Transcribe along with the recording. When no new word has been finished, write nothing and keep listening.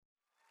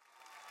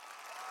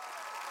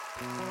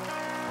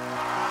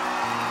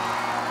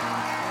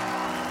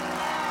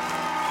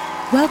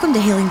Welcome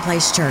to Healing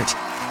Place Church,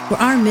 where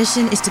our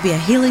mission is to be a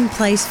healing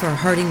place for a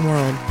hurting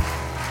world.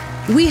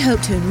 We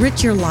hope to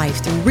enrich your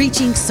life through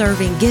reaching,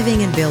 serving,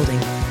 giving, and building.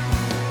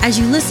 As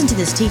you listen to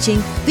this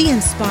teaching, be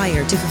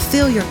inspired to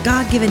fulfill your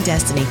God-given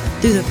destiny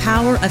through the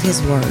power of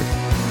His Word.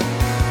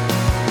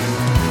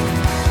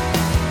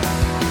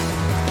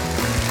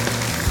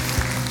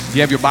 If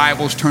you have your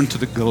Bibles, turn to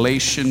the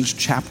Galatians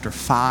chapter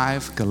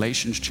 5.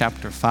 Galatians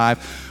chapter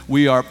 5.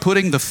 We are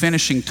putting the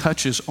finishing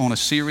touches on a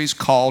series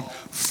called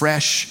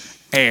Fresh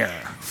Air.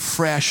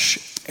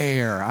 Fresh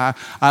Air.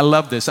 I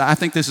love this. I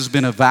think this has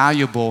been a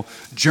valuable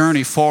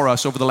journey for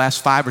us over the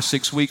last 5 or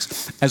 6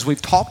 weeks as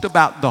we've talked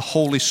about the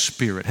Holy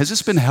Spirit. Has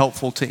this been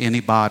helpful to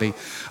anybody?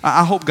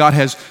 I hope God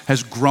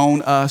has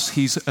grown us.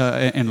 He's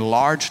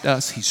enlarged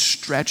us. He's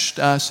stretched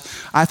us.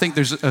 I think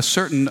there's a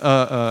certain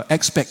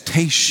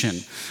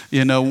expectation.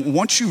 You know,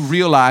 once you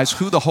realize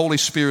who the Holy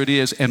Spirit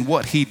is and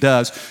what He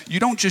does, you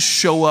don't just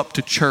show up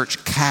to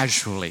church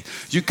casually.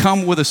 You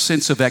come with a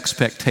sense of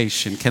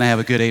expectation. Can I have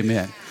a good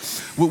amen?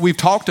 We've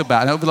talked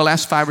about, over the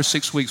last 5 or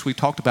 6 weeks, we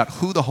talked about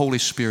who the Holy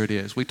Spirit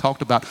is. We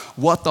talked about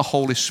what the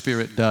Holy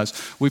Spirit does.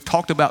 We've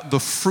talked about the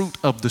fruit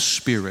of the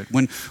Spirit.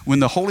 When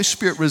the Holy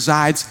Spirit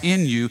resides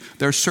in you,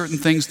 there are certain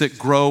things that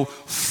grow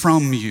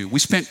from you. We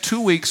spent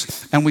 2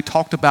 weeks and we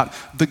talked about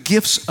the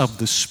gifts of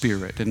the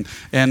Spirit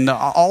and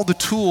all the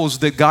tools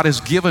that God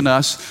has given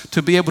us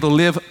to be able to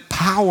live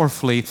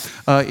powerfully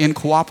in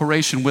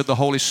cooperation with the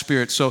Holy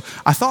Spirit. So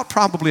I thought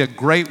probably a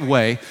great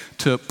way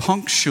to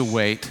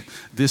punctuate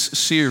this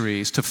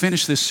series, to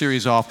finish this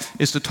series off,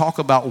 is to talk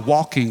about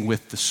walking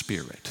with the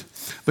Spirit.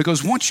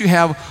 Because once you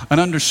have an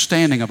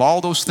understanding of all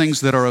those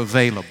things that are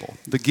available,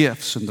 the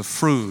gifts and the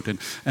fruit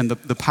and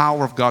the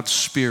power of God's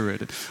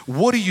Spirit,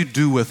 what do you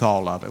do with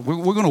all of it?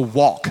 We're going to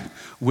walk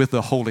with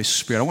the Holy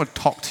Spirit. I want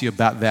to talk to you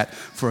about that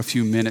for a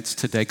few minutes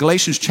today.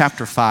 Galatians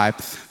chapter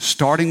 5,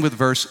 starting with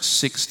verse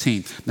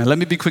 16. Now let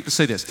me be quick to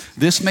say this.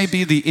 This may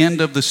be the end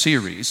of the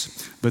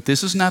series, but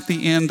this is not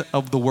the end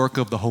of the work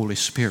of the Holy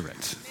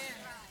Spirit.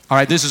 All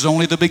right, this is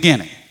only the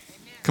beginning.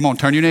 Come on,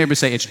 turn your neighbor and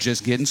say, it's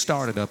just getting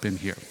started up in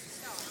here.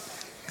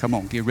 Come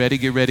on, get ready,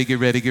 get ready, get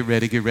ready, get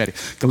ready, get ready.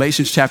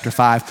 Galatians chapter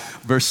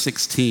 5, verse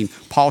 16.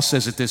 Paul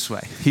says it this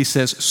way. He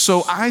says,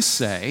 so I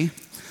say,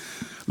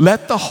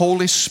 let the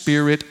Holy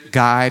Spirit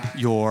guide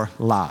your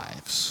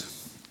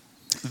lives.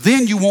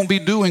 Then you won't be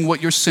doing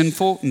what your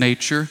sinful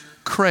nature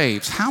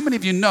craves. How many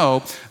of you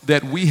know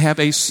that we have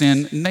a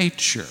sin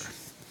nature?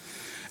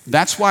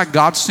 That's why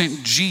God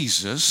sent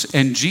Jesus,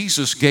 and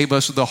Jesus gave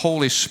us the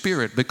Holy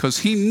Spirit, because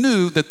He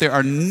knew that there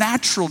are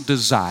natural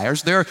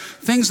desires, there are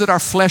things that our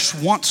flesh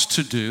wants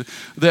to do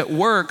that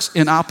works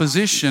in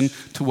opposition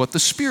to what the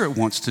Spirit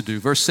wants to do.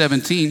 Verse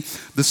 17,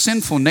 the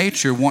sinful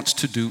nature wants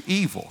to do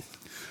evil,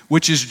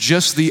 which is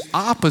just the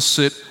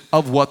opposite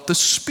of what the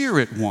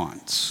Spirit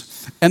wants.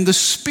 And the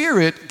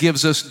Spirit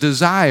gives us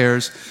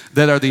desires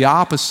that are the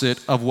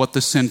opposite of what the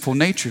sinful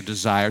nature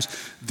desires.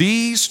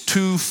 These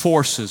two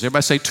forces,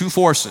 everybody say two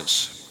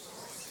forces.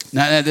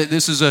 Now,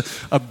 this is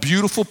a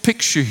beautiful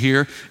picture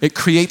here. It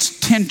creates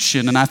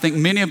tension, and I think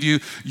many of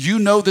you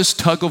know this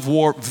tug of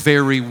war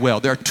very well.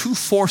 There are two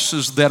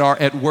forces that are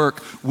at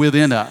work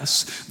within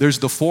us. There's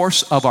the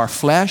force of our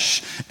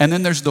flesh, and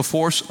then there's the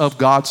force of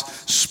God's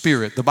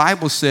Spirit. The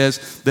Bible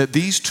says that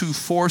these two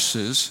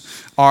forces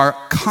are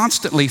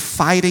constantly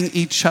fighting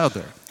each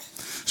other.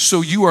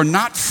 So you are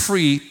not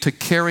free to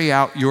carry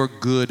out your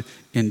good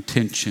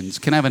intentions.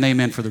 Can I have an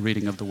amen for the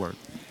reading of the word?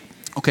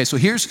 Okay, so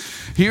here's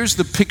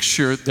the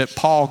picture that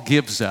Paul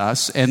gives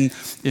us, and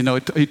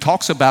he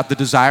talks about the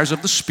desires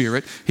of the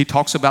Spirit. He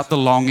talks about the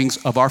longings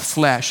of our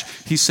flesh.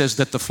 He says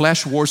that the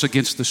flesh wars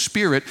against the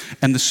Spirit,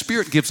 and the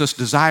Spirit gives us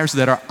desires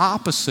that are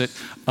opposite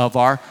of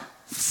our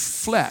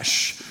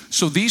flesh.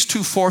 So these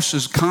two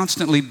forces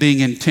constantly being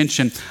in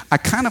tension, I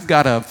kind of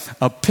got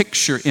a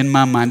picture in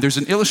my mind. There's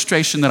an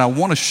illustration that I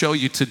want to show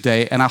you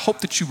today, and I hope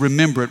that you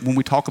remember it when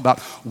we talk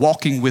about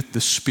walking with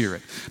the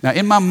Spirit. Now,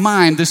 in my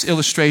mind, this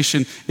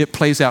illustration, it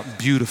plays out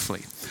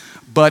beautifully.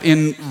 But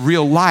in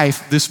real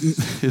life,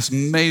 this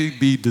may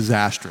be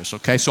disastrous,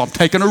 okay? So I'm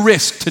taking a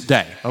risk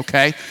today,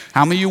 okay?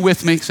 How many of you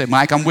with me? Say,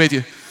 Mike, I'm with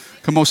you.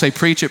 Come on, say,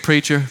 preach it,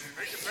 preacher.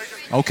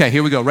 Okay,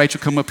 here we go. Rachel,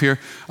 come up here.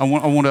 I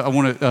want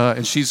to,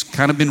 and she's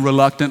kind of been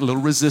reluctant, a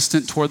little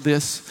resistant toward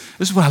this.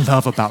 This is what I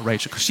love about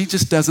Rachel, because she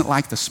just doesn't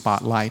like the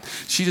spotlight.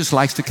 She just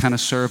likes to kind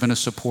of serve in a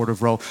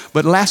supportive role.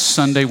 But last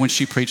Sunday when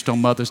she preached on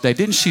Mother's Day,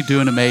 didn't she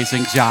do an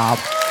amazing job?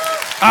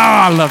 Oh,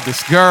 I love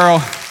this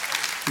girl.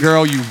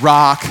 Girl, you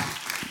rock.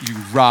 You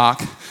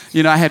rock.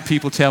 You know, I had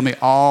people tell me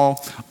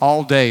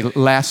all day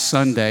last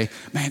Sunday,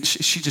 man,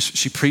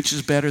 she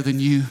preaches better than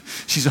you.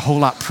 She's a whole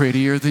lot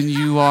prettier than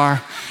you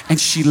are. And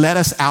she let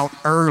us out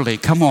early.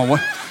 Come on.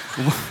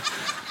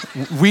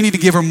 We need to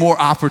give her more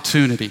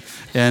opportunity.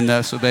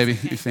 And so, baby,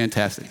 you're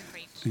fantastic.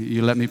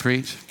 You let me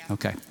preach?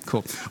 Okay,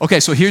 cool.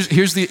 Okay, so here's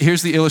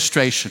the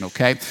illustration,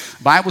 okay?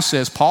 Bible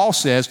says, Paul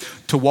says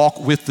to walk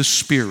with the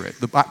Spirit.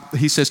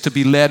 He says to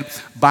be led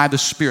by the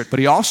Spirit. But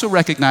he also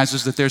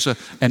recognizes that there's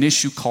an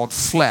issue called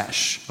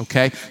flesh,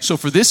 okay? So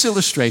for this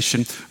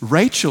illustration,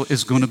 Rachel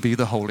is going to be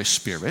the Holy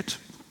Spirit.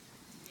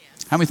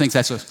 How many think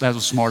that's a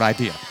smart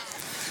idea?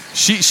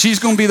 She's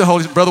going to be the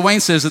Holy Spirit. Brother Wayne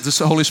says that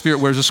the Holy Spirit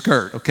wears a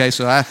skirt, okay?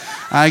 So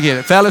I get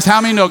it. Fellas,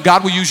 how many know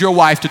God will use your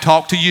wife to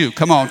talk to you?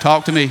 Come on,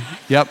 talk to me.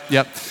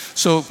 Yep.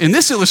 So in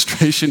this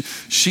illustration,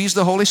 she's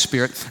the Holy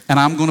Spirit, and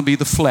I'm going to be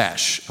the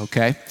flesh,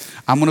 okay?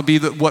 I'm going to be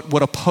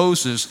what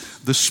opposes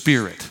the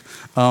Spirit.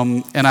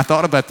 And I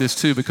thought about this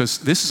too, because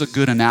this is a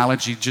good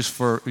analogy just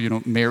for,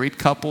 married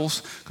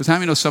couples. Because how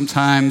many know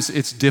sometimes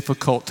it's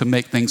difficult to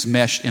make things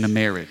mesh in a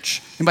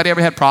marriage? Anybody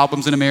ever had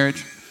problems in a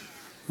marriage?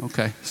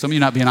 Okay, some of you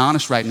not being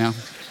honest right now.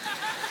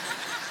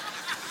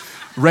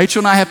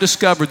 Rachel and I have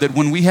discovered that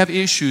when we have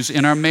issues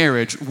in our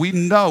marriage, we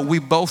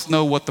both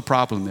know what the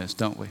problem is,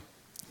 don't we?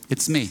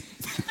 It's me.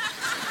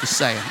 Just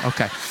saying.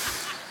 Okay.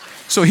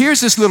 So here's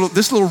this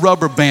little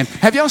rubber band.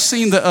 Have y'all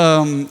seen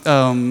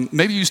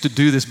maybe you used to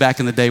do this back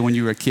in the day when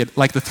you were a kid,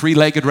 like the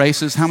three-legged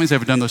races? How many's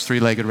ever done those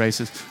three-legged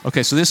races?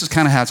 Okay, so this is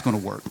kind of how it's going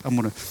to work. I'm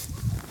going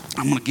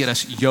to get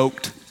us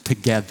yoked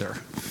together.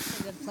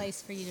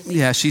 Place for you to be.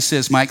 Yeah, she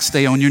says, Mike,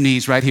 stay on your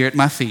knees right here at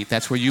my feet.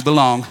 That's where you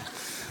belong.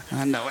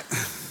 I know it.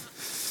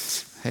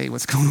 Hey,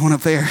 what's going on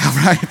up there? All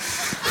right.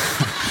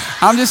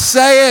 I'm just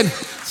saying,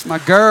 it's my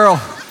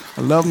girl.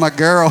 I love my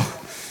girl.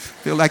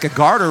 Feel like a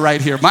garter right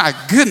here. My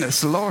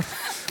goodness, Lord.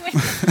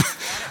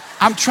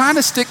 I'm trying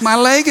to stick my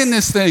leg in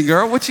this thing,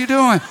 girl. What you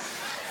doing?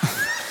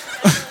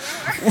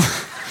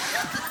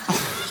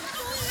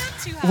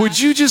 Would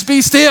you just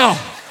be still?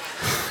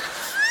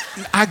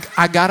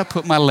 I got to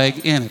put my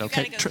leg in it,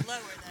 okay? Go lower,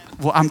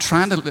 well, I'm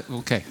trying to,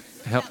 okay,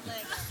 help.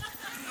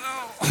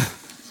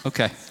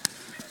 Okay.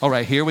 All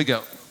right, here we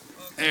go.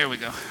 There we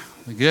go.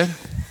 We good?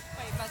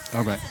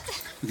 All right.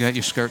 You got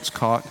your skirts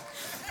caught?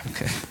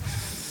 Okay.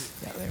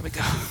 Yeah, there we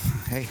go.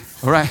 Hey,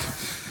 all right.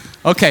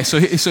 Okay, so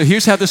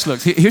here's how this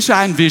looks. Here's how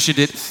I envisioned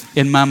it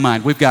in my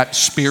mind. We've got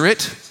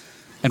spirit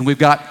and we've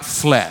got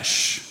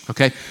flesh,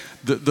 okay?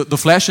 The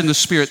flesh and the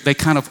spirit, they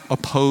kind of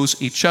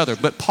oppose each other.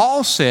 But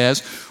Paul says,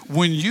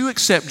 when you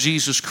accept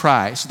Jesus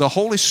Christ, the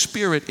Holy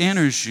Spirit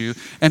enters you,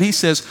 and he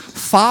says,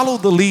 follow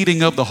the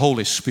leading of the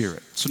Holy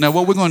Spirit. So now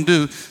what we're going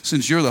to do,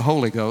 since you're the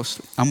Holy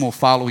Ghost, I'm going to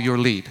follow your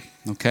lead,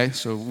 okay?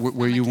 So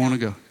where you want to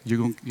go.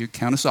 You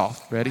count us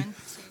off. Ready?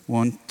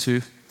 1,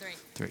 2,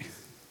 3.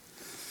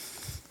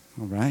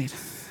 All right.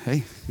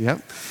 Hey,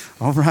 yep.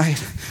 All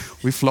right.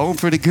 We're flowing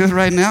pretty good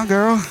right now,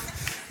 girl.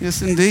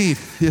 Yes, indeed.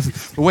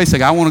 Yes. But wait a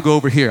second. I want to go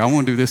over here. I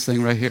want to do this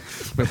thing right here.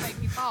 But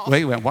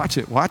wait. Watch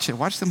it. Watch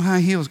them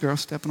high heels, girl,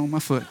 stepping on my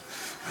foot.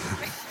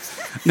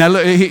 Now,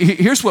 look,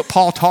 here's what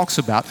Paul talks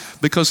about.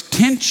 Because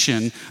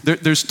tension,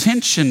 there's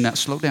tension now.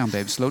 Slow down,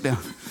 baby. Slow down.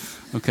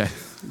 Okay.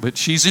 But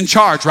she's in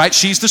charge, right?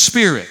 She's the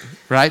Spirit,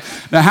 right?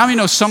 Now, how many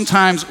know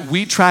sometimes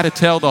we try to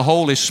tell the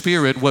Holy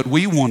Spirit what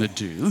we want to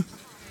do?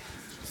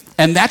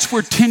 And that's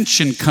where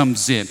tension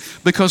comes in,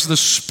 because the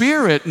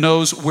Spirit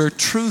knows where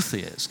truth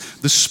is.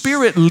 The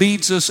Spirit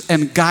leads us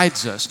and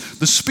guides us.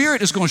 The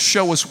Spirit is going to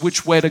show us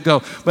which way to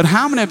go. But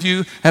how many of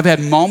you have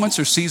had moments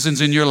or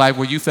seasons in your life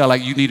where you felt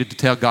like you needed to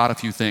tell God a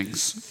few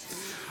things?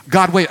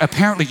 God, wait,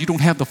 apparently you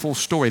don't have the full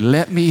story.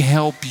 Let me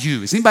help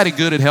you. Is anybody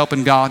good at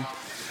helping God?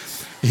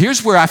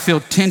 Here's where I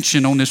feel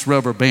tension on this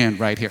rubber band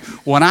right here.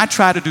 When I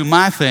try to do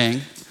my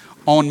thing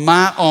on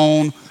my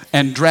own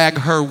and drag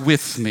her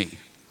with me.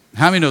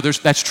 How many know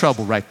that's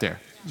trouble right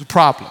there? There's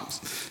problems.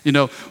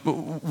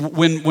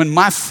 When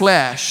my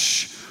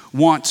flesh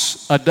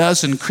wants a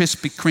dozen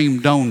Krispy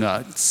Kreme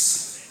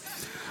donuts,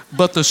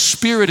 but the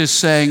Spirit is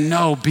saying,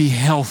 no, be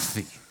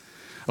healthy.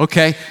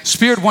 Okay?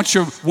 Spirit wants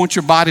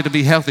your body to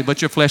be healthy,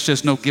 but your flesh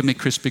says, no, give me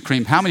Krispy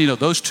Kreme. How many know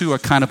those two are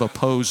kind of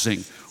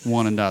opposing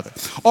one another?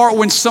 Or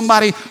when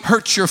somebody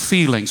hurts your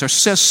feelings or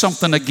says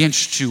something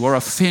against you or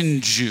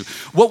offends you,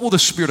 what will the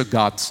Spirit of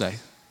God say?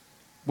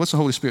 What's the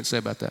Holy Spirit say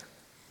about that?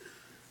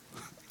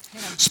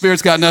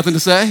 Spirit's got nothing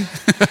to say?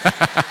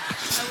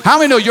 How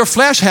many know your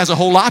flesh has a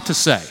whole lot to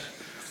say?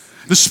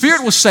 The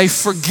Spirit will say,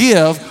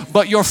 forgive,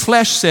 but your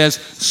flesh says,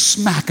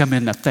 smack them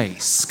in the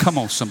face. Come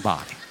on,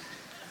 somebody.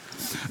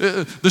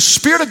 The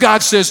Spirit of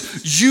God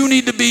says, you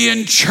need to be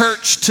in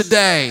church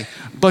today.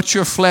 But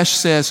your flesh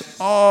says,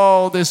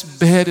 oh, this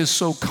bed is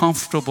so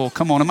comfortable.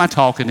 Come on, am I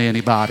talking to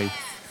anybody?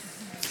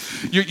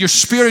 Your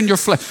spirit and your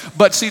flesh.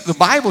 But see, the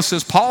Bible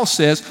says, Paul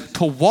says,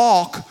 to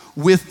walk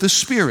with the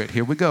Spirit.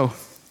 Here we go.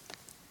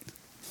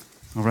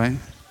 All right?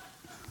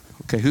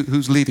 Okay,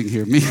 who's leading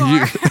here? Me or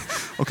you?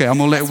 Okay, I'm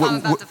going to let... I'm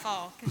about to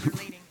fall because you're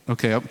leading.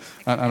 Okay,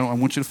 I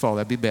want you to fall.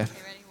 That'd be bad.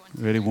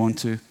 Okay, ready? 1,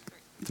 2,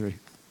 3.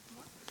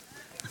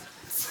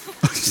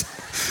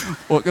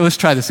 Well, let's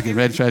try this again.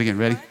 Ready? Try it again.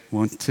 Ready?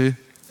 1, 2,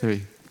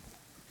 3.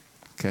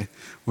 Okay.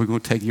 We're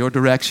going to take your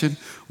direction.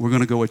 We're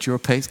going to go at your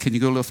pace. Can you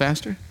go a little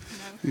faster?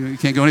 No. You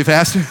can't go any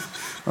faster?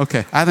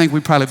 Okay. I think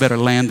we probably better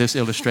land this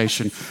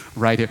illustration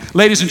right here.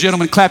 Ladies and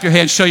gentlemen, clap your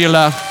hands. Show your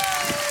love.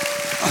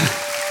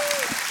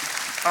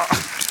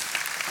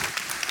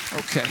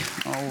 Okay,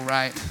 all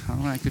right.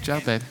 Good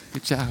job, baby.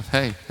 Good job.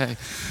 Hey.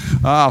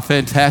 Oh,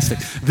 fantastic.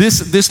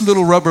 This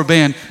little rubber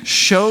band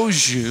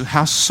shows you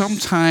how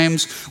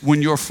sometimes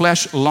when your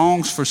flesh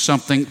longs for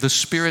something, the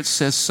Spirit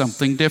says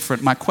something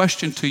different. My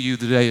question to you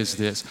today is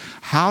this: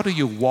 how do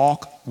you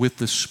walk with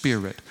the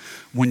Spirit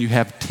when you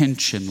have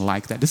tension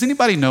like that? Does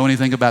anybody know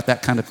anything about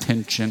that kind of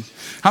tension?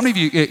 How many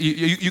of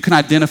you can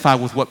identify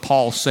with what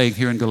Paul's saying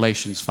here in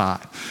Galatians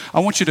 5? I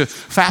want you to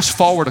fast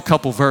forward a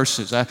couple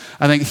verses. I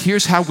think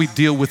here's how we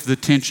deal with the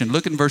tension.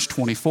 Look in verse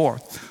 24.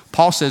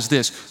 Paul says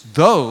this: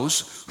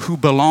 those who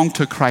belong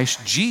to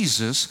Christ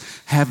Jesus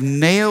have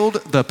nailed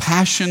the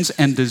passions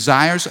and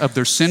desires of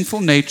their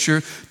sinful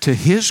nature to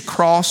his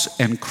cross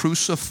and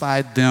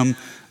crucified them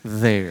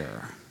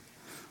there.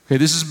 Okay,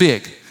 this is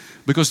big,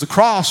 because the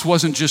cross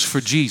wasn't just for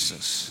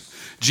Jesus.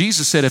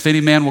 Jesus said, if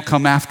any man will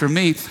come after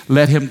me,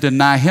 let him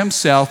deny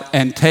himself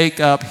and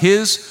take up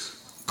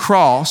his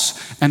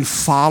cross and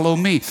follow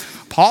me.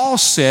 Paul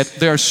said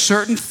there are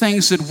certain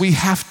things that we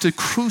have to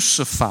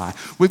crucify.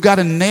 We've got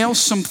to nail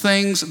some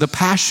things, the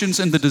passions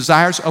and the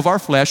desires of our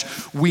flesh.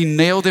 We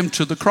nail them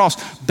to the cross.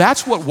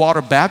 That's what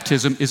water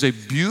baptism is, a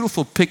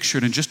beautiful picture.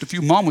 And in just a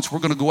few moments, we're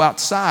going to go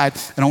outside,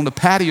 and on the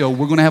patio,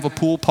 we're going to have a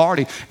pool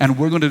party, and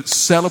we're going to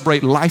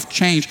celebrate life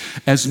change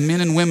as men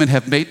and women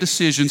have made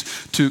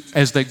decisions to,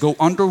 as they go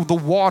under the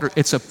water.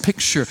 It's a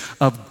picture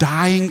of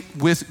dying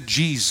with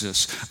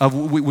Jesus, of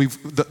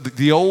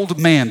the old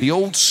man, the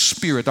old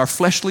spirit, our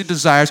fleshly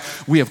desires.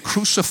 We have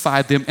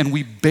crucified them and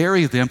we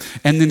bury them,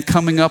 and then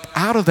coming up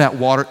out of that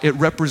water, it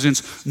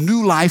represents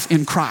new life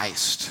in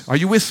Christ. Are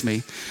you with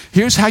me?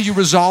 Here's how you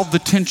resolve the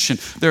tension.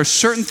 There are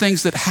certain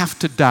things that have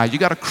to die. You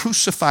got to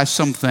crucify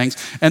some things.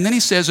 And then he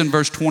says in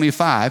verse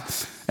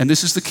 25, and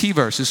this is the key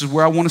verse. This is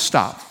where I want to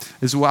stop.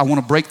 This is where I want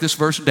to break this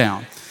verse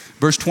down.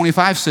 Verse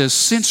 25 says,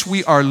 since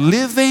we are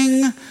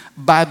living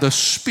by the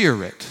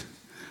Spirit,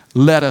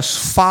 let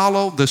us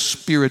follow the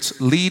Spirit's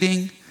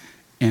leading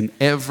in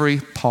every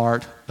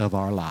part of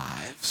our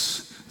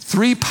lives.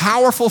 Three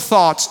powerful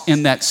thoughts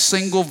in that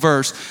single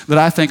verse that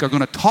I think are going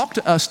to talk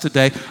to us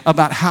today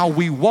about how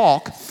we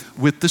walk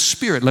with the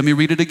Spirit. Let me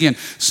read it again.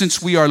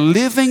 Since we are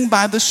living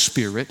by the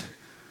Spirit,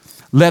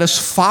 let us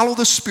follow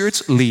the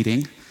Spirit's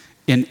leading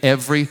in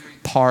every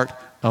part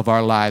of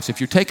our lives. If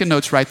you're taking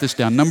notes, write this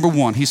down. Number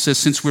one, he says,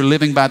 since we're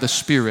living by the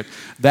Spirit,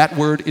 that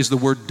word is the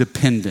word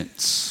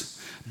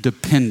dependence.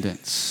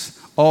 Dependence.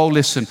 Oh,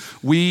 listen,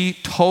 we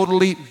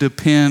totally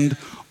depend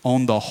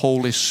on the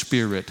Holy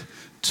Spirit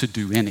to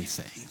do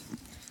anything.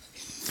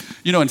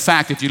 You know, in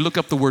fact, if you look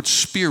up the word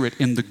spirit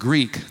in the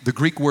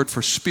Greek word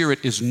for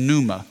spirit is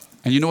pneuma.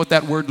 And you know what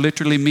that word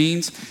literally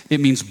means? It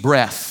means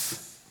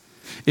breath.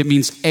 It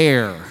means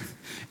air.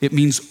 It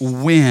means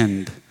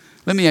wind.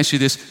 Let me ask you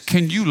this.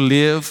 Can you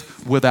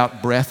live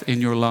without breath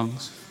in your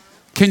lungs?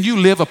 Can you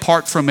live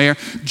apart from air?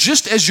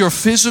 Just as your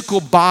physical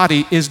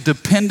body is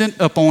dependent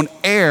upon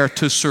air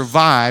to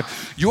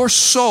survive, your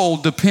soul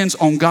depends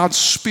on God's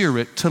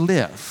Spirit to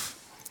live.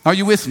 Are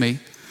you with me?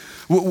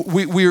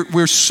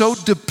 We're so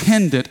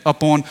dependent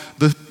upon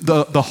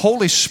the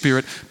Holy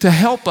Spirit to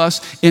help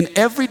us in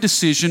every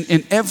decision,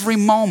 in every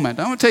moment.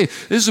 I want to tell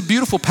you, this is a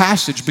beautiful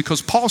passage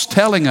because Paul's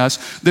telling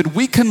us that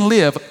we can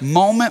live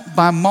moment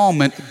by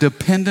moment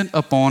dependent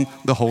upon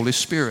the Holy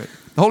Spirit.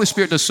 The Holy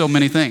Spirit does so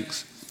many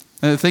things.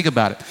 Think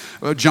about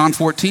it. John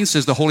 14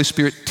 says the Holy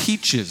Spirit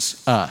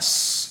teaches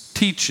us.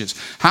 Teaches.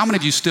 How many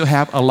of you still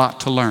have a lot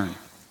to learn?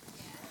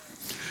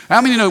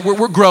 How many know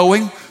we're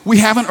growing? We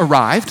haven't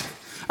arrived.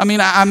 I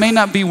mean, I may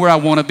not be where I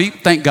want to be.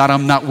 Thank God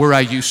I'm not where I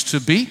used to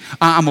be.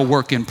 I'm a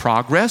work in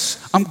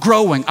progress. I'm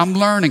growing. I'm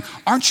learning.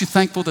 Aren't you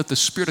thankful that the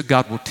Spirit of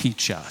God will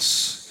teach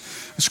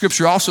us? The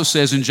scripture also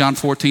says in John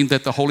 14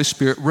 that the Holy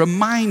Spirit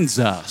reminds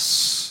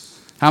us.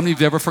 How many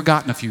of you have ever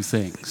forgotten a few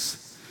things?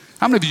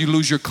 How many of you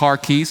lose your car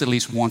keys at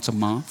least once a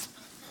month?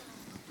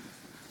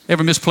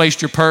 Ever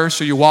misplaced your purse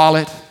or your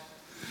wallet?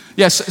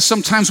 Yes,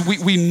 sometimes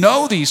we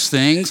know these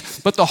things,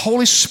 but the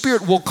Holy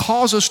Spirit will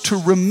cause us to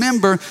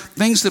remember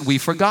things that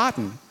we've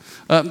forgotten.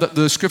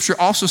 The scripture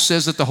also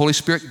says that the Holy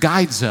Spirit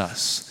guides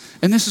us.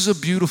 And this is a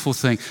beautiful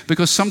thing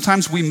because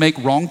sometimes we make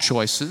wrong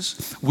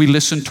choices, we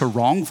listen to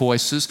wrong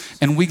voices,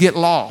 and we get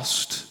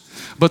lost.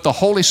 But the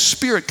Holy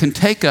Spirit can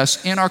take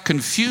us in our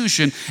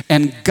confusion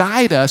and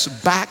guide us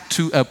back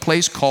to a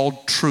place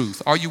called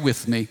truth. Are you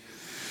with me?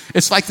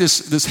 It's like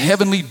this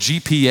heavenly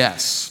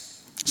GPS.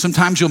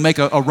 Sometimes you'll make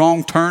a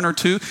wrong turn or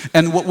two.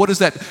 And what is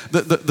that?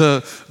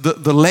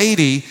 The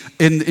lady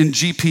in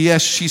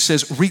GPS, she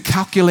says,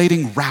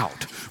 recalculating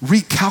route.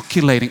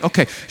 Recalculating.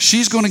 Okay,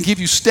 she's going to give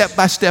you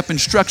step-by-step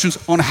instructions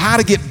on how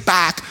to get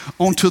back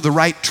onto the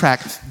right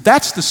track.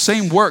 That's the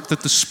same work that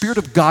the Spirit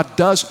of God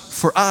does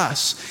for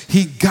us.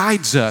 He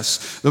guides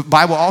us. The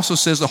Bible also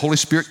says the Holy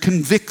Spirit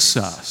convicts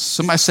us.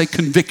 Somebody say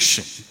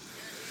conviction.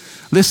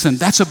 Listen,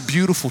 that's a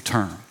beautiful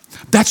term.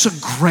 That's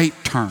a great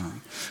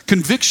term.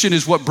 Conviction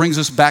is what brings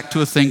us back to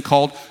a thing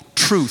called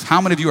truth.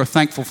 How many of you are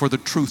thankful for the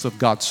truth of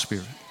God's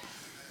Spirit?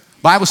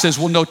 Bible says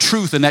we'll know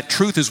truth, and that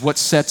truth is what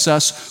sets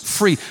us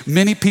free.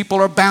 Many people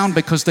are bound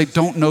because they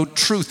don't know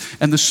truth,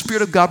 and the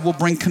Spirit of God will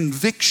bring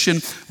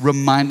conviction,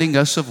 reminding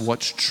us of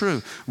what's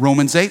true.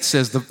 Romans 8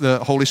 says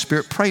the Holy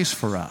Spirit prays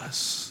for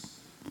us.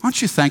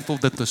 Aren't you thankful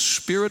that the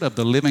Spirit of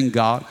the living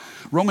God,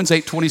 Romans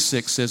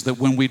 8:26 says that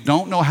when we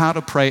don't know how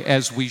to pray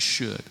as we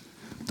should,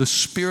 the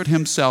Spirit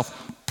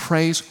Himself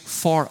prays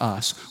for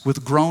us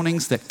with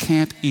groanings that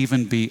can't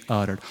even be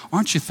uttered.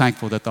 Aren't you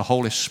thankful that the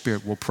Holy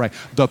Spirit will pray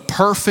the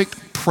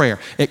perfect prayer?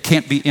 It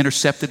can't be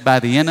intercepted by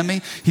the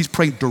enemy. He's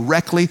praying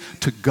directly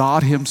to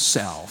God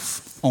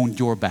Himself on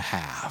your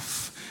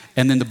behalf.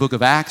 And then the book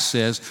of Acts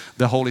says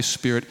the Holy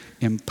Spirit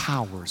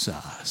empowers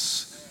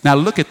us. Now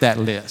look at that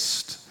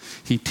list.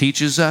 He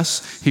teaches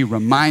us, He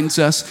reminds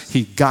us,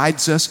 He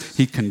guides us,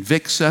 He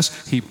convicts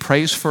us, He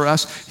prays for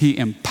us, He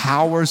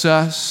empowers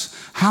us.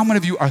 How many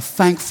of you are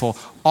thankful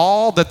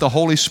all that the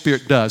Holy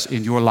Spirit does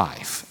in your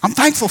life? I'm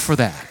thankful for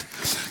that.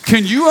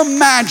 Can you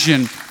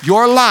imagine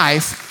your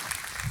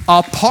life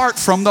apart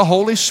from the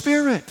Holy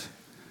Spirit?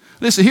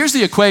 Listen, here's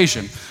the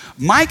equation.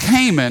 Mike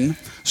Heyman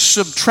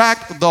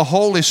subtract the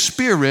Holy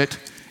Spirit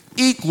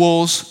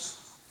equals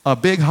a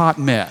big hot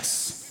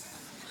mess.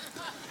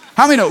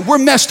 How many know we're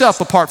messed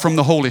up apart from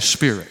the Holy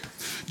Spirit?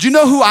 Do you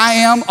know who I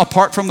am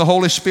apart from the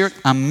Holy Spirit?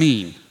 I'm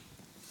mean.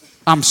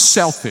 I'm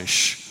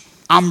selfish.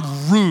 I'm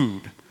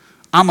rude.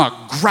 I'm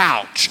a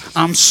grouch.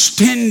 I'm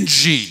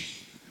stingy.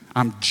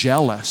 I'm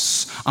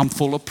jealous. I'm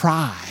full of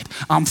pride.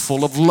 I'm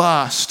full of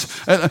lust.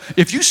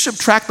 If you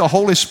subtract the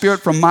Holy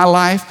Spirit from my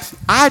life,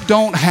 I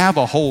don't have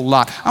a whole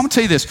lot. I'm going to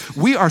tell you this.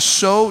 We are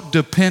so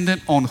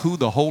dependent on who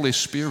the Holy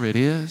Spirit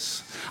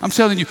is. I'm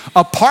telling you,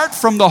 apart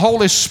from the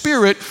Holy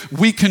Spirit,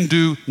 we can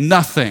do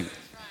nothing.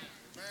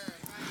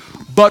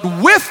 But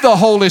with the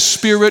Holy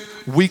Spirit,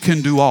 we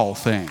can do all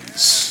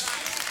things.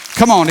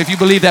 Come on, if you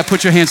believe that,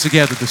 put your hands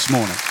together this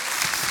morning.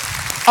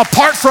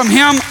 Apart from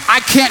Him,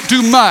 I can't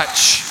do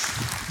much.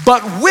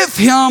 But with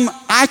Him,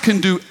 I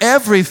can do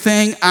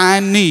everything I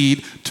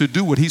need to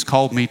do what He's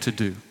called me to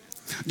do.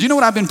 Do you know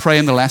what I've been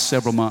praying the last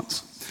several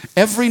months?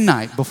 Every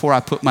night before I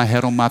put my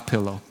head on my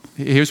pillow,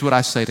 here's what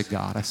I say to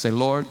God. I say,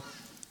 Lord,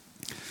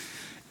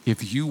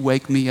 if you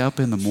wake me up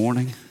in the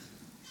morning,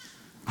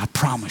 I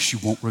promise you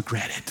won't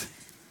regret it.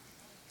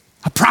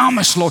 I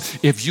promise, Lord,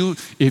 if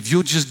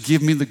you'll just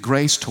give me the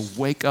grace to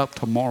wake up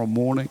tomorrow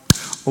morning,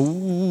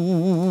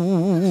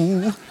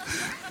 oh,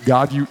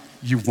 God,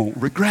 you won't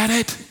regret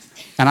it.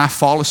 And I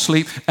fall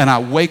asleep and I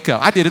wake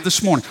up. I did it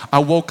this morning. I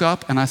woke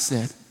up and I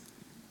said,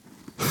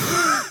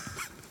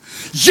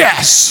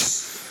 yes.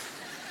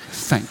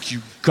 Thank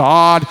you,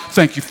 God.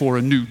 Thank you for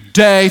a new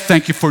day.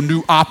 Thank you for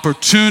new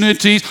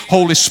opportunities.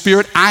 Holy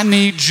Spirit, I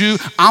need you.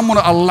 I'm going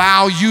to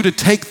allow you to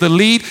take the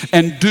lead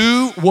and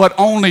do what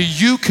only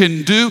you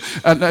can do.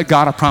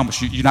 God, I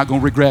promise you, you're not going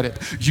to regret it.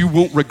 You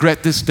won't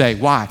regret this day.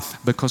 Why?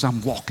 Because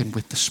I'm walking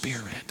with the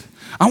Spirit.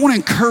 I want to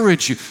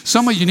encourage you.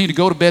 Some of you need to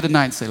go to bed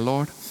tonight and say,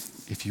 Lord,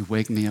 if you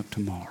wake me up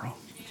tomorrow,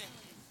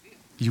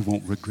 you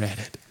won't regret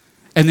it.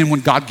 And then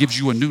when God gives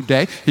you a new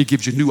day, He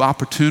gives you new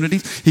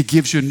opportunities, He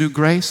gives you a new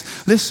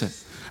grace. Listen,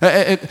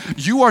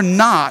 you are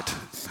not,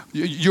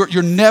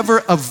 you're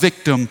never a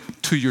victim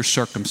to your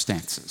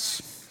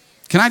circumstances.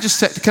 Can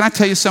I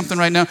tell you something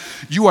right now?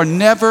 You are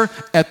never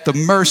at the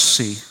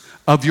mercy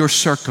of your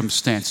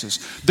circumstances.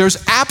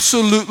 There's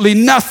absolutely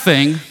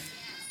nothing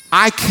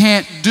I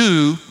can't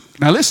do.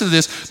 Now listen to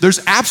this. There's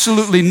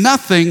absolutely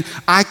nothing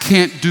I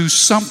can't do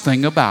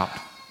something about.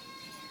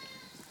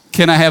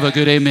 Can I have a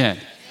good amen?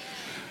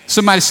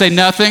 Somebody say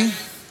nothing.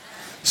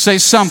 Say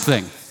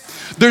something.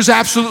 There's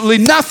absolutely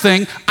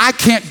nothing I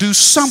can't do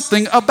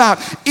something about,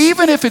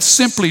 even if it's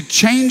simply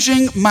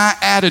changing my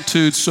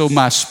attitude so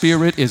my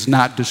spirit is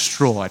not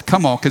destroyed.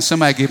 Come on, can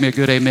somebody give me a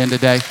good amen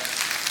today?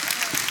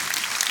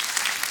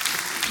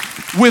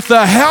 With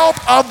the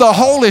help of the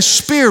Holy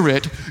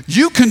Spirit,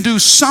 you can do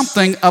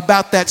something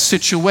about that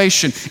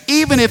situation,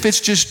 even if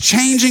it's just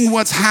changing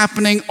what's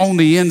happening on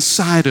the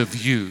inside of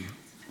you.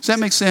 Does that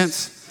make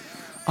sense?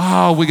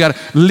 Oh,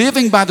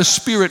 living by the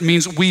Spirit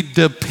means we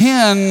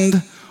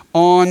depend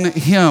on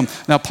Him.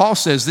 Now, Paul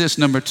says this,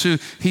 number 2,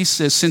 he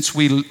says, since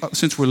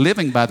we're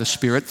living by the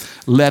Spirit,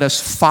 let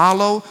us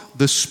follow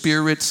the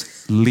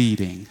Spirit's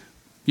leading.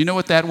 You know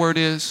what that word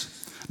is?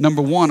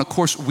 Number 1, of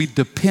course, we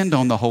depend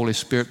on the Holy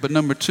Spirit, but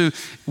number 2,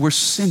 we're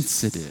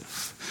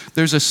sensitive.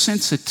 There's a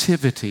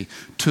sensitivity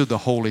to the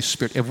Holy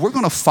Spirit. If we're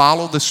going to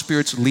follow the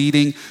Spirit's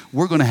leading,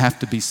 we're going to have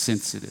to be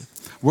sensitive.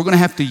 We're going to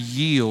have to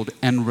yield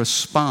and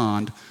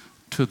respond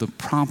to the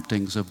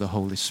promptings of the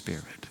Holy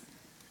Spirit.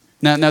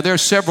 Now there are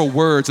several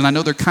words, and I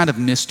know they're kind of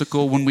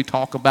mystical when we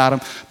talk about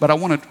them, but I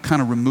want to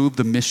kind of remove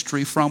the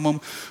mystery from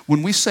them.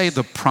 When we say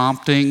the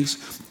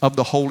promptings of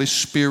the Holy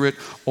Spirit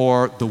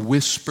or the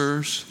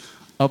whispers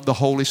of the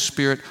Holy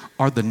Spirit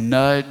or the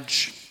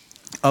nudge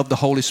of the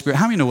Holy Spirit,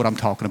 how many know what I'm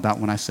talking about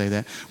when I say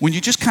that? When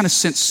you just kind of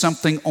sense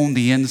something on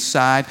the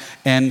inside,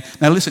 and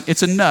now listen,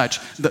 it's a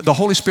nudge. The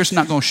Holy Spirit's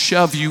not going to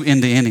shove you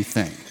into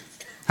anything.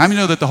 How many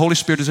know that the Holy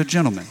Spirit is a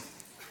gentleman?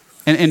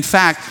 And in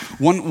fact,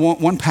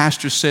 one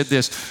pastor said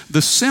this: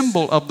 the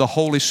symbol of the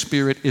Holy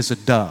Spirit is a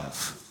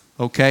dove.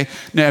 Okay?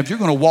 Now, if you're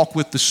going to walk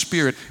with the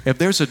Spirit, if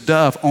there's a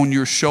dove on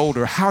your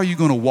shoulder, how are you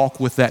going to walk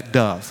with that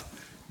dove?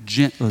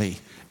 Gently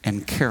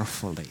and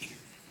carefully.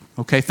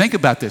 Okay, think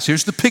about this.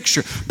 Here's the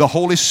picture. The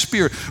Holy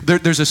Spirit.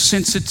 There's a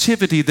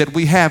sensitivity that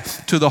we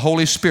have to the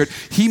Holy Spirit.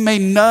 He may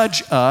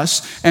nudge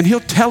us, and He'll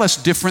tell us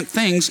different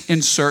things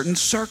in certain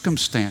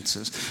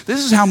circumstances.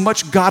 This is how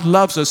much God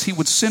loves us. He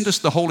would send us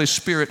the Holy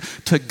Spirit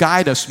to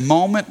guide us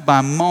moment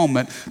by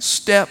moment,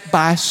 step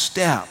by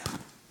step.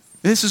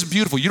 This is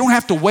beautiful. You don't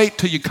have to wait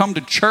till you come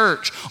to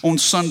church on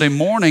Sunday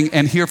morning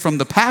and hear from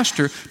the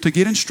pastor to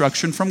get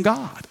instruction from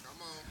God.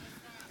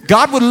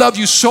 God would love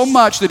you so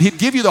much that He'd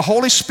give you the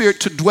Holy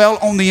Spirit to dwell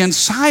on the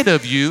inside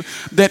of you,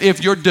 that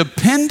if you're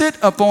dependent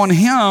upon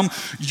Him,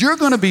 you're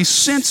going to be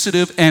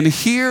sensitive and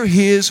hear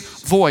His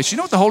voice. You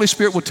know what the Holy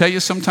Spirit will tell you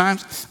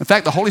sometimes? In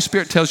fact, the Holy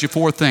Spirit tells you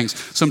 4 things.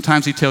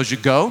 Sometimes He tells you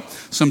go.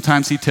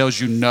 Sometimes He tells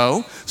you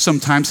no.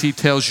 Sometimes He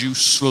tells you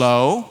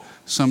slow.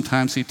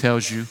 Sometimes He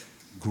tells you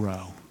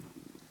grow.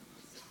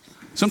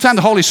 Sometimes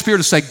the Holy Spirit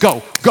will say,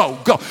 go, go,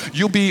 go.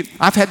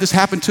 I've had this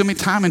happen to me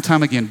time and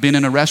time again. Been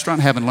in a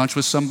restaurant having lunch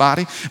with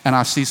somebody, and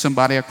I see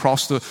somebody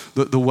across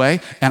the way,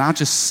 and I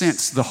just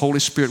sense the Holy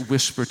Spirit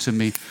whisper to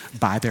me,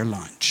 buy their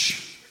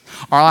lunch.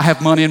 Or I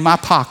have money in my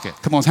pocket.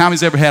 Come on, how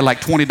many's ever had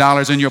like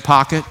 $20 in your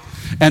pocket?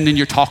 And then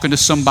you're talking to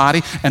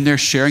somebody, and they're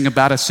sharing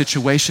about a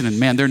situation, and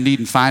man, they're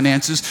needing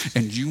finances,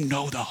 and you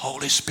know the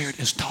Holy Spirit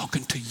is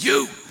talking to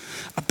you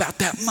about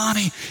that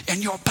money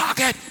in your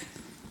pocket.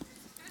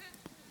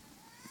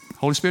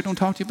 Holy Spirit don't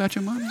talk to you about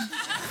your money?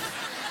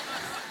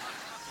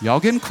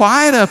 Y'all getting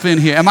quiet up in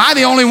here. Am I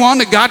the only one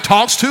that God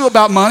talks to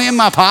about money in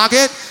my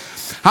pocket?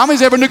 How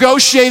many's ever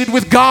negotiated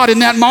with God in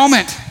that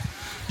moment?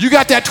 You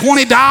got that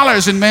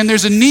 $20, and man,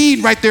 there's a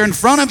need right there in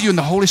front of you, and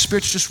the Holy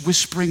Spirit's just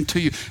whispering to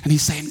you, and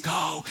He's saying,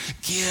 go,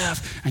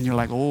 give. And you're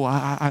like, oh,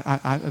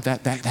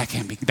 that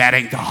can't be, that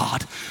ain't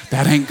God.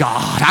 That ain't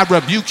God. I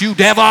rebuke you,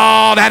 devil.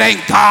 That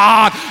ain't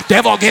God.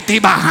 Devil, get thee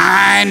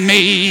behind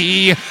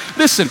me.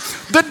 Listen,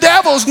 the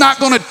devil's not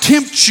going to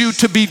tempt you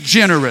to be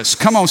generous.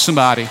 Come on,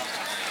 somebody.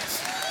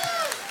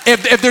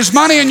 If there's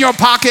money in your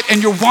pocket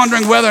and you're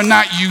wondering whether or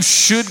not you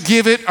should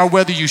give it or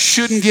whether you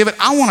shouldn't give it,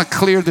 I want to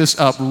clear this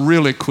up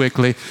really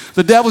quickly.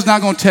 The devil's not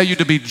going to tell you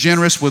to be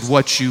generous with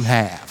what you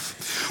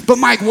have. But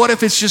Mike, what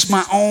if it's just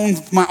my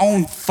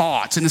own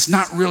thoughts and it's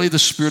not really the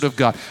Spirit of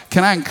God?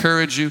 Can I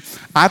encourage you?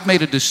 I've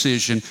made a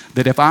decision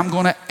that if I'm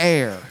going to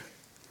err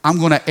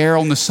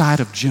on the side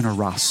of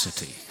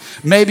generosity.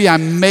 Maybe I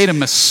made a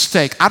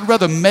mistake. I'd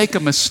rather make a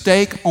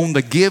mistake on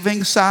the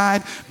giving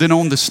side than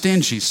on the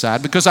stingy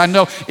side, because I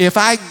know if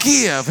I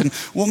give and,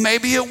 well,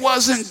 maybe it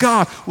wasn't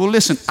God. Well,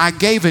 listen, I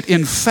gave it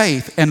in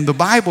faith, and the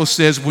Bible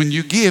says when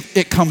you give,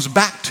 it comes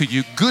back to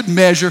you. Good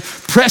measure,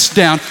 pressed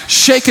down,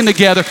 shaken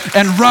together,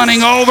 and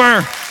running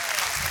over.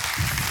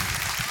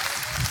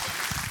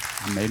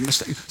 I made a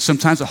mistake.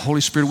 Sometimes the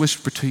Holy Spirit will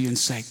whisper to you and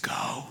say,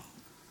 go.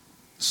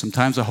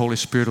 Sometimes the Holy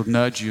Spirit will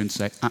nudge you and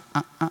say,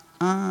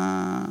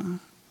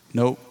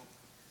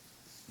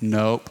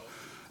 Nope.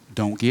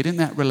 Don't get in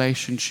that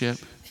relationship.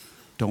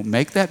 Don't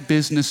make that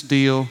business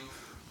deal.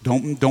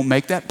 Don't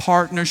make that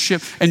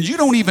partnership. And you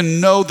don't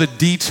even know the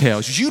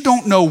details. You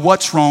don't know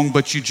what's wrong,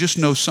 but you just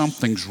know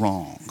something's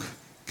wrong.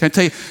 Can I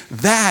tell you,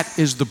 that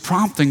is the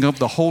prompting of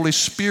the Holy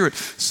Spirit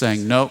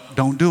saying, nope,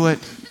 don't do it.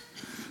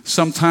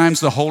 Sometimes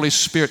the Holy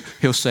Spirit,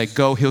 He'll say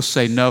go, He'll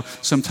say no.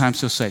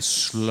 Sometimes He'll say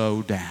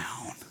slow down.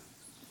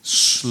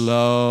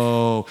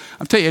 Slow.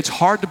 I'm telling you, it's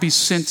hard to be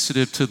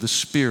sensitive to the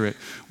Spirit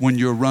when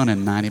you're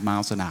running 90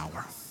 miles an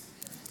hour.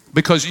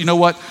 Because you know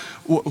what?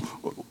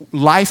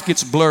 Life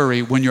gets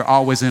blurry when you're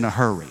always in a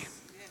hurry.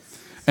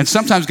 And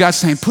sometimes God's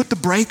saying, put the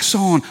brakes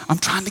on. I'm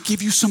trying to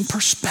give you some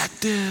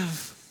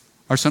perspective.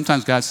 Or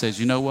sometimes God says,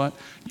 you know what?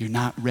 You're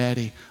not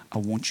ready. I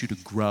want you to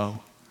grow.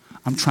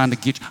 I'm trying to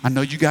get you. I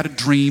know you got a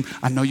dream.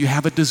 I know you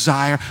have a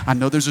desire. I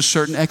know there's a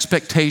certain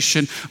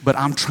expectation, but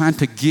I'm trying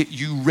to get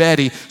you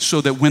ready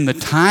so that when the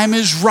time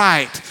is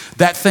right,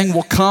 that thing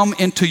will come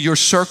into your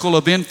circle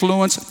of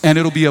influence and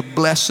it'll be a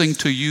blessing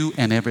to you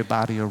and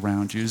everybody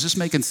around you. Is this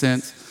making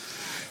sense?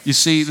 You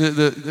see,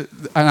 and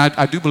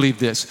I do believe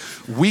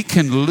this. We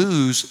can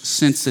lose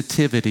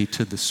sensitivity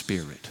to the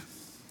Spirit.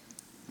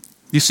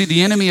 You see,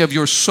 the enemy of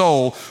your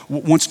soul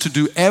wants to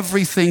do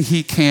everything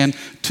he can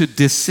to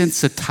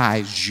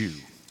desensitize you,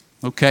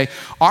 okay?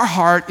 Our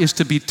heart is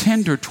to be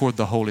tender toward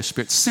the Holy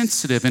Spirit,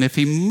 sensitive, and if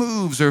He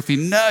moves or if He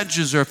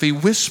nudges or if He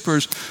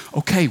whispers,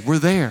 okay, we're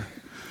there.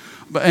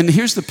 And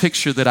here's the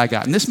picture that I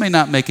got, and this may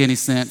not make any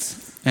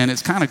sense, and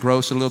it's kind of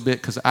gross a little bit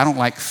because I don't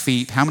like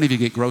feet. How many of you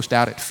get grossed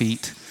out at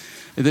feet?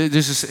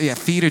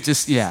 Feet are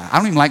just, I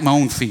don't even like my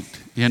own feet,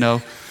 you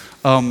know?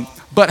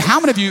 But how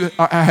many of you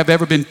have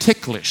ever been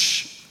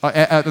ticklish?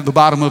 at the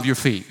bottom of your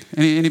feet?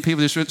 Any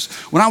people?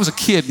 When I was a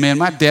kid, man,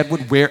 my dad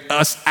would wear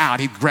us out.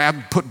 He'd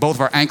put both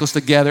of our ankles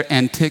together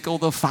and tickle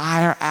the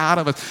fire out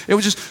of us. It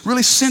was just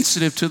really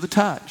sensitive to the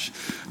touch.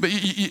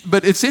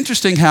 But it's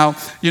interesting how,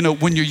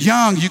 when you're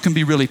young, you can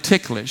be really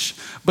ticklish.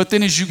 But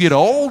then as you get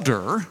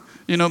older,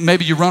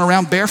 maybe you run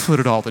around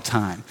barefooted all the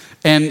time.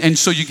 And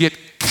so you get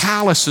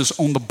calluses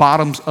on the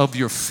bottoms of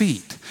your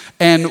feet.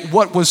 And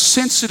what was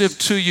sensitive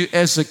to you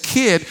as a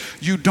kid,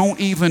 you don't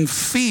even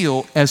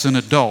feel as an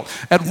adult.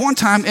 At one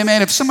time,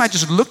 man, if somebody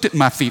just looked at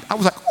my feet, I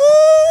was like,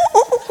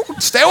 ooh,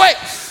 stay away.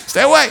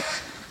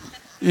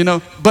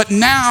 But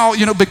now,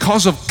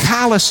 because of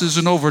calluses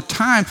and over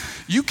time,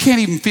 you can't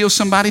even feel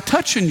somebody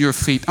touching your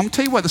feet. I'm going to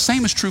tell you what, the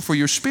same is true for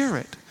your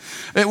spirit.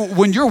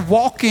 When you're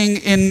walking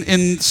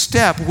in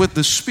step with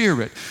the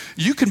Spirit,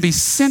 you can be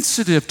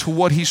sensitive to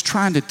what He's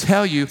trying to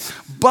tell you,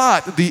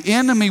 but the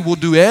enemy will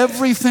do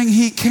everything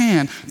he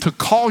can to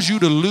cause you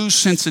to lose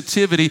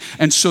sensitivity,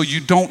 and so you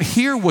don't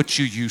hear what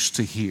you used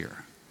to hear.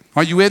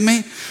 Are you with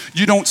me?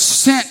 You don't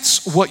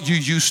sense what you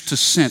used to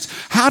sense.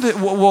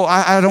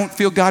 I don't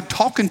feel God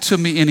talking to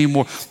me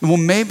anymore. Well,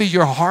 maybe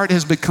your heart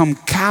has become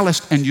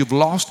calloused and you've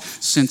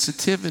lost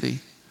sensitivity.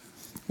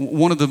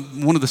 One of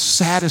the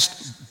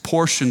saddest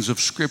portions of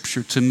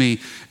Scripture to me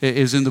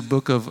is in the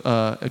book of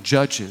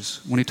Judges,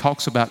 when he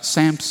talks about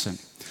Samson.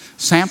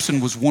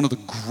 Samson was one of the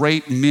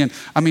great men.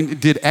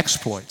 Did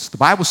exploits. The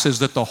Bible says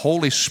that the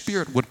Holy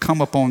Spirit would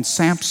come upon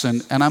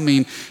Samson,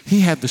 and he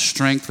had the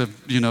strength of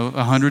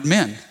 100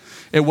 men.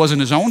 It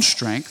wasn't his own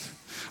strength,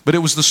 but it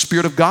was the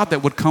Spirit of God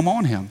that would come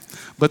on him.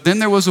 But then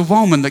there was a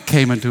woman that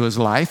came into his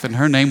life, and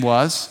her name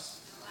was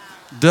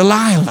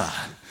Delilah.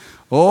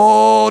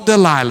 Oh,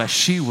 Delilah,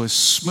 she was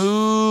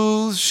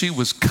smooth, she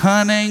was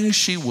cunning,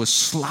 she was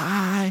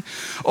sly.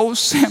 Oh,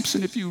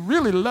 Samson, if you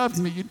really loved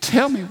me, you'd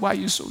tell me why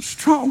you're so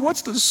strong.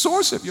 What's the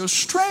source of your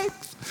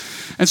strength?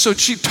 And so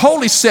she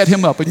totally set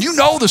him up. And you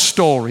know the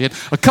story. And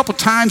a couple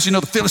times,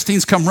 the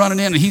Philistines come running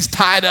in and he's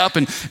tied up.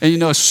 And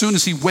as soon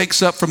as he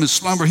wakes up from his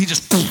slumber, he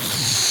just...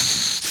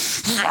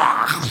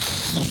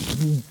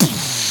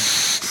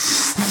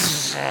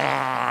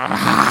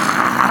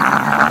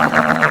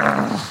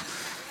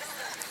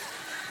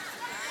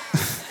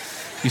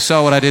 You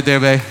saw what I did there,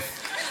 babe?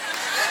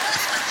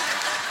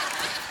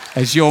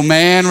 That's your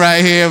man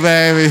right here,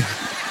 baby.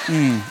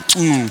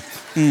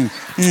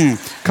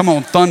 Come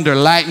on, thunder,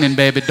 lightning,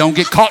 baby. Don't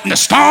get caught in the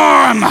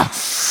storm.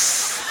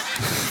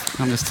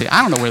 I'm just kidding.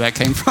 I don't know where that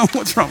came from.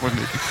 What's wrong with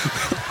me?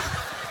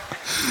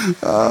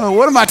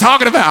 What am I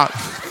talking about?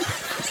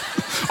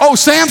 Oh,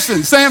 Samson.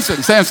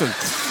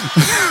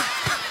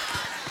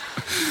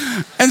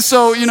 And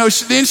so,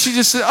 then she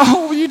just said,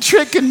 oh, you're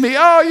tricking me.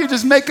 Oh, you're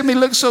just making me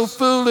look so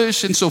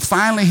foolish. And so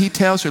finally he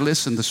tells her,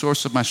 listen, the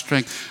source of my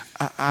strength,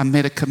 I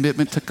made a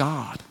commitment to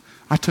God.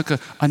 I took a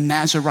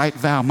Nazirite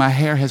vow. My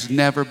hair has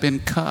never been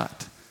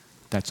cut.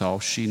 That's all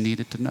she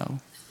needed to know.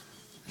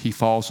 He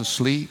falls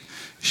asleep.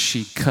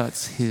 She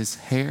cuts his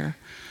hair.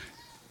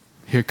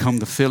 Here come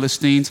the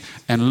Philistines.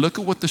 And look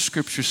at what the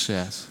Scripture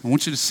says. I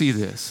want you to see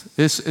this.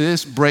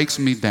 This breaks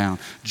me down.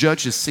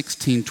 Judges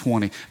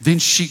 16:20. Then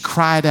she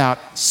cried out,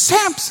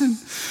 Samson,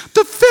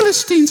 the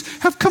Philistines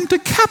have come to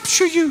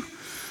capture you.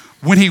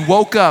 When he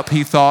woke up,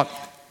 he thought,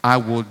 I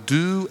will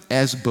do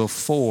as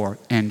before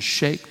and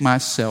shake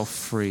myself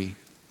free.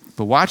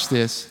 But watch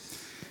this.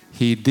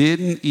 He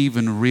didn't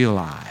even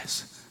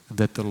realize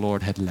that the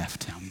Lord had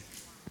left him.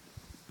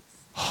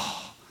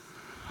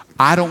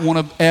 I don't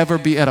want to ever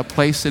be at a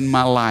place in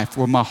my life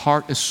where my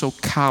heart is so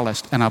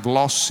calloused and I've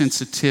lost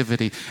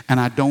sensitivity and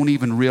I don't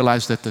even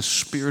realize that the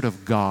Spirit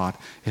of God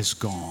is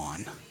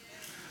gone.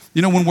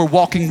 When we're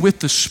walking with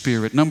the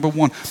Spirit, number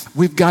one,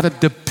 we've got to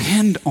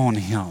depend on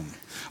Him.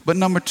 But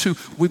number two,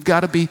 we've got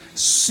to be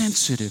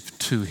sensitive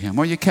to Him.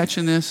 Are you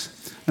catching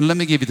this? And let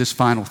me give you this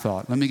final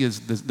thought. Let me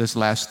give this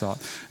last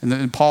thought. And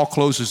then Paul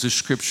closes this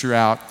scripture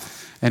out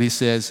and he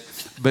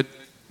says, but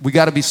we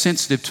got to be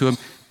sensitive to Him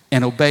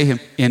and obey Him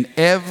in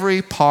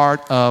every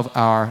part of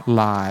our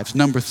lives.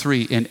 Number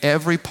three, in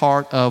every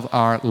part of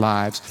our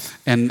lives.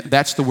 And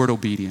that's the word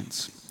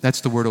obedience.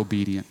 That's the word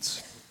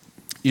obedience.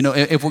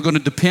 If we're going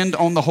to depend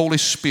on the Holy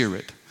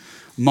Spirit,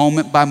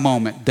 moment by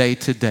moment, day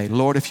to day.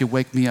 Lord, if you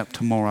wake me up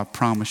tomorrow, I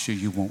promise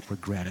you won't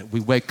regret it. We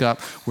wake up,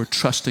 we're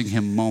trusting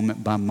Him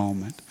moment by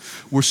moment.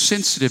 We're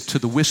sensitive to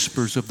the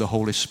whispers of the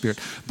Holy Spirit,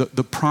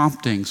 the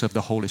promptings of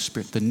the Holy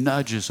Spirit, the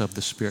nudges of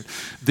the Spirit.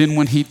 Then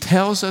when He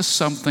tells us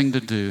something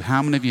to do,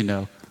 how many of you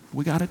know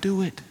we got to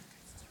do it?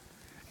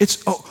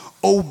 It's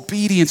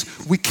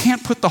obedience. We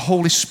can't put the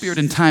Holy Spirit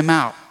in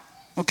timeout.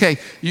 Okay,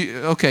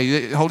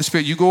 Holy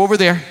Spirit, you go over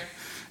there.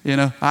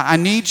 I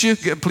need you.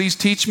 Please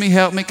teach me,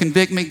 help me,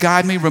 convict me,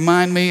 guide me,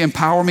 remind me,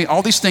 empower me,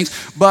 all these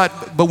things. But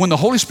when the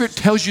Holy Spirit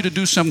tells you to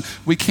do something,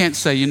 we can't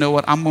say, you know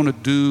what, I'm going to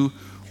do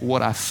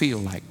what I feel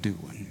like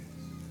doing.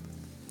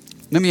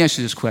 Let me ask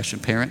you this question,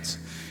 parents.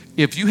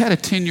 If you had a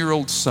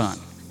 10-year-old son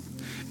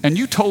and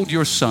you told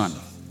your son,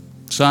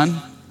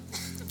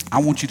 I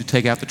want you to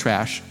take out the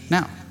trash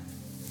now.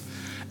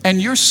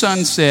 And your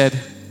son said,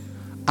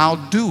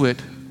 I'll do it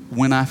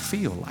when I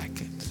feel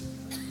like it.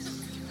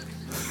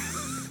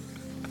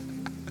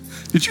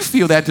 Did you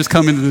feel that just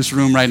come into this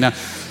room right now?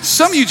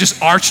 Some of you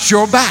just arched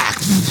your back.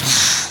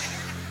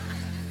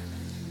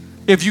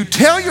 If you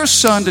tell your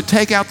son to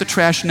take out the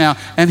trash now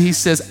and he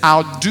says,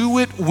 I'll do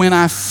it when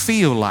I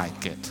feel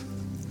like it,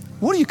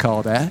 what do you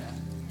call that?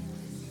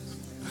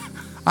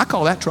 I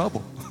call that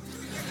trouble.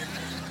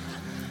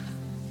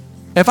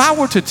 If I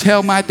were to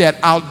tell my dad,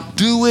 I'll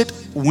do it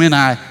when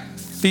I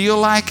feel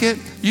like it,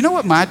 you know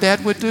what my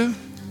dad would do?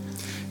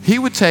 He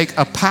would take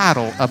a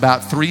paddle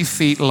about 3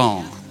 feet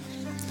long,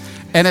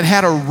 and it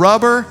had a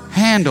rubber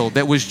handle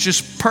that was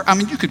just,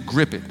 you could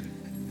grip it.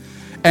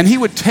 And he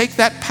would take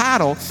that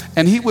paddle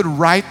and he would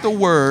write the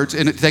words,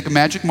 and take a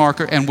magic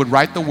marker and would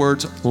write the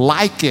words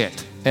like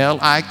it,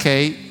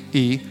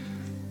 L-I-K-E-I-T,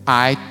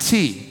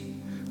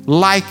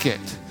 like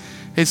it.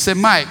 He said,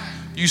 Mike,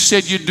 you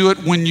said you'd do it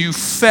when you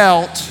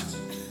felt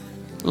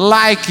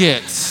like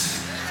it.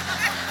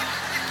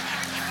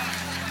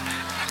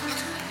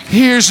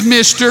 Here's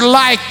Mr.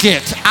 Like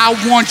It. I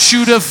want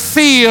you to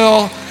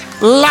feel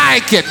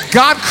like it.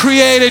 God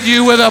created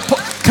you with a,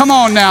 come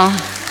on now.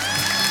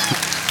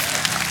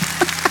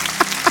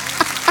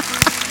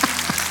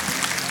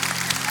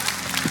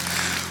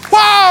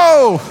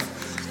 Whoa!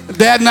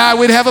 Dad and I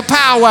would have a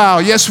powwow.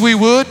 Yes, we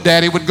would.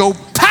 Daddy would go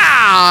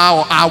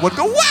pow. I would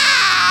go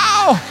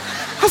wow.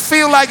 I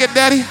feel like it,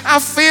 Daddy. I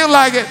feel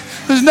like it.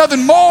 There's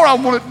nothing more I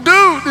want to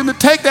do than to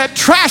take that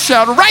trash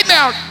out right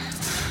now.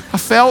 I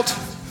felt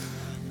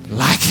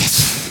like it.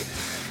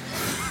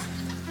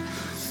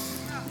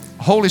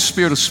 Holy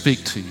Spirit will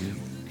speak to you.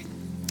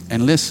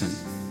 And listen,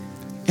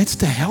 it's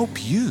to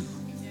help you.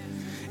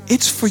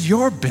 It's for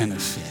your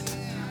benefit.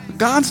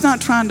 God's not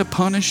trying to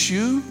punish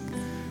you.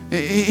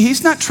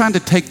 He's not trying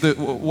to take the,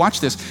 watch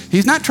this,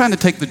 he's not trying to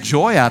take the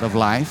joy out of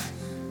life.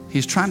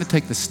 He's trying to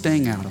take the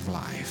sting out of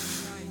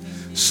life.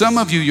 Some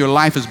of you, your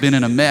life has been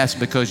in a mess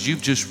because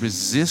you've just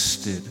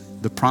resisted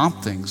the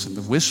promptings and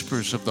the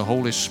whispers of the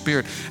Holy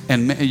Spirit,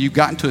 and you've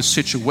gotten to a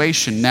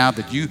situation now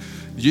that you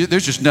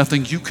there's just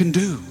nothing you can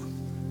do.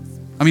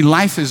 I mean,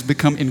 life has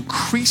become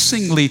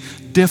increasingly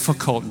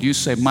difficult. You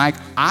say, Mike,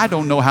 I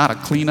don't know how to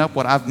clean up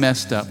what I've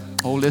messed up.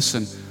 Oh,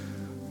 listen,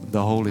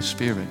 the Holy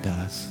Spirit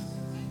does.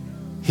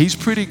 He's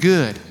pretty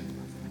good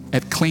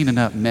at cleaning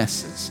up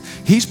messes.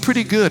 He's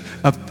pretty good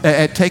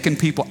at taking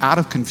people out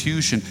of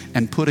confusion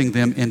and putting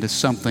them into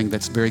something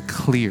that's very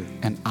clear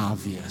and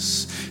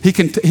obvious. He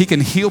can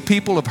heal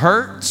people of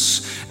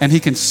hurts, and he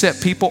can set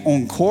people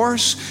on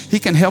course. He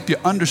can help you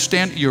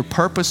understand your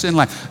purpose in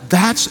life.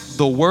 That's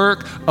the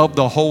work of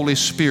the Holy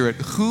Spirit.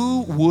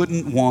 Who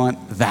wouldn't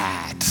want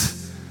that?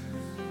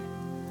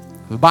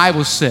 The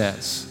Bible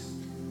says,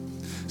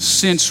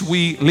 since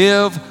we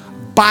live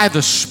by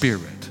the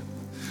Spirit,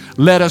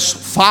 let us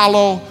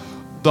follow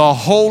the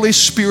Holy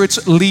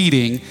Spirit's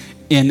leading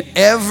in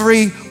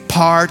every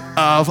part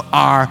of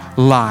our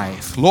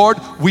life. Lord,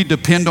 we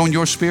depend on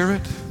your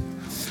Spirit.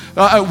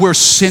 We're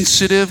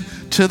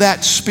sensitive to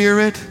that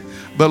Spirit.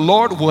 But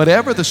Lord,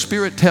 whatever the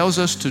Spirit tells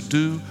us to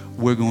do,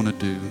 we're going to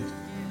do.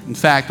 In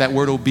fact, that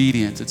word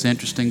obedience, it's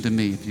interesting to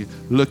me. If you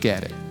look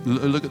at it,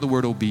 look at the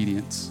word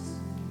obedience.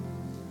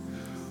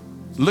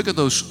 Look at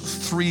those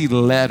 3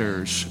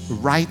 letters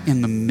right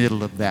in the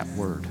middle of that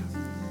word.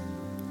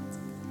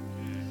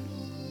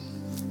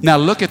 Now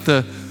look at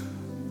the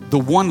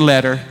 1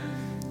 letter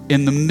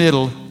in the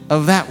middle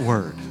of that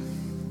word.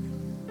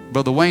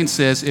 Brother Wayne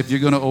says if you're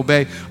going to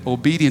obey,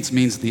 obedience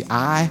means the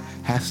I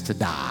has to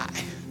die.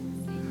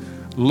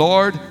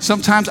 Lord,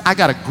 sometimes I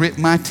got to grit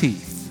my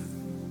teeth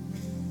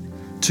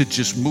to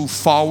just move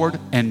forward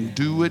and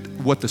do it,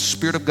 what the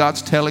Spirit of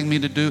God's telling me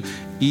to do,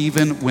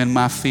 even when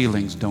my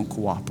feelings don't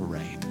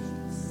cooperate.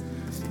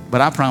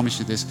 But I promise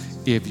you this,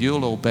 if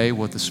you'll obey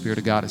what the Spirit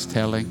of God is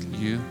telling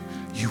you,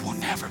 you will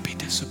never be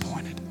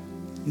disappointed.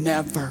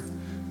 Never.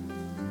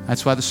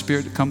 That's why the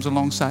Spirit comes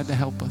alongside to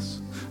help us.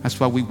 That's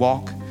why we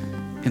walk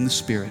in the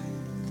Spirit.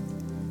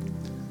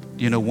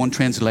 You know, one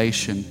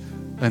translation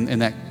in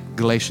that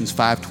Galatians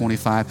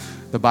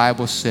 5:25, the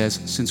Bible says,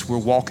 since we're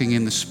walking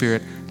in the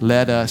Spirit,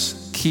 let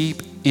us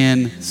keep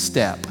in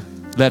step.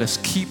 Let us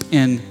keep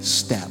in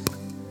step.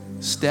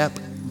 Step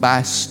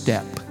by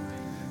step.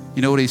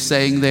 You know what he's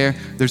saying there?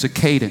 There's a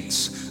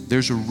cadence.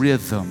 There's a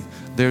rhythm.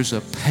 There's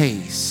a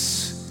pace.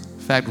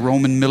 In fact,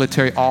 Roman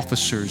military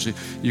officers,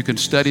 you can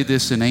study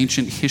this in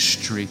ancient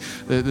history.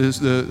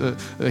 The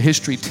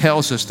history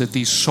tells us that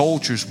these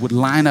soldiers would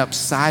line up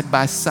side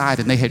by side,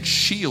 and they had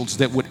shields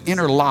that would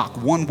interlock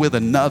one with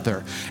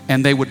another,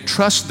 and they would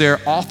trust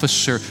their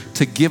officer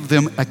to give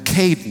them a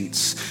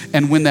cadence.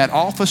 And when that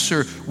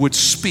officer would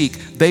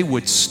speak, they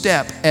would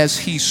step as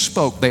he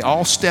spoke. They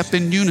all step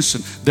in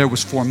unison. There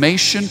was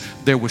formation,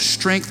 there was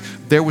strength,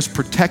 there was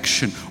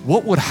protection.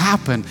 What would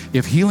happen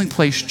if Healing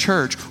Place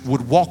Church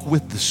would walk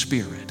with the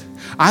Spirit?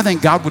 I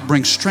think God would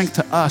bring strength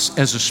to us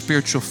as a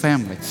spiritual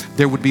family.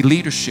 There would be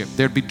leadership.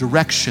 There'd be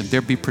direction.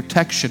 There'd be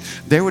protection.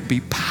 There would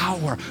be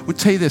power. I would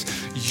tell you this,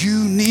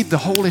 you need the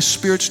Holy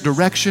Spirit's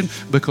direction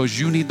because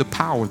you need the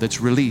power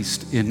that's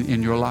released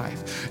in your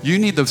life. You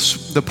need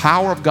the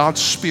power of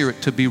God's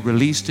Spirit to be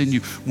released in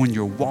you when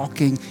you're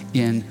walking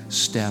in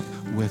step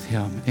with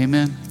Him.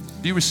 Amen?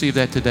 Do you receive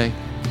that today?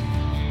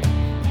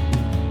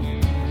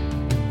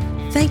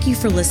 Thank you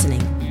for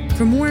listening.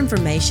 For more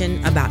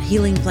information about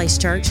Healing Place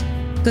Church,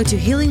 go to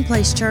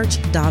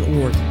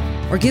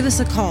healingplacechurch.org or give us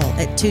a call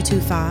at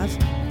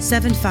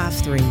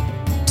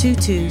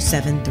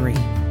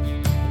 225-753-2273.